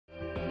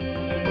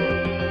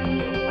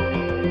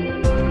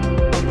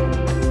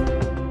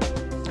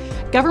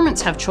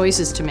Governments have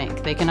choices to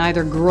make. They can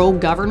either grow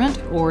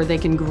government or they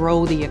can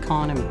grow the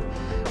economy.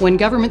 When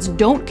governments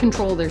don't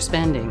control their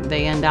spending,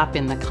 they end up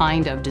in the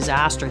kind of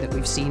disaster that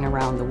we've seen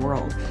around the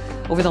world.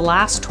 Over the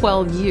last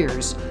 12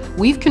 years,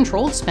 we've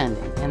controlled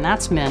spending, and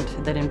that's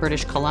meant that in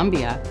British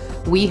Columbia,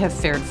 we have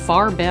fared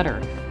far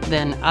better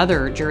than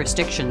other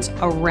jurisdictions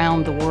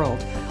around the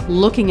world.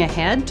 Looking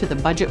ahead to the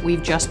budget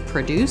we've just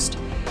produced,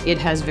 it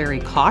has very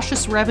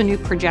cautious revenue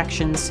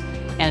projections,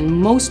 and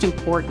most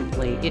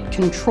importantly, it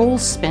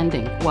controls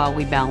spending while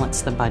we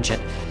balance the budget.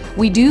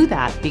 We do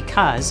that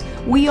because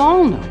we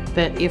all know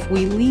that if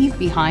we leave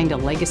behind a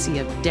legacy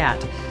of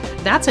debt,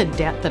 that's a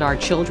debt that our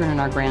children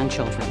and our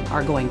grandchildren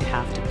are going to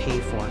have to pay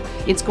for.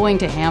 It's going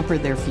to hamper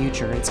their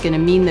future. It's going to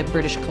mean that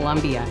British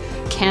Columbia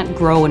can't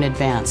grow and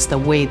advance the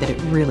way that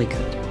it really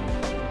could.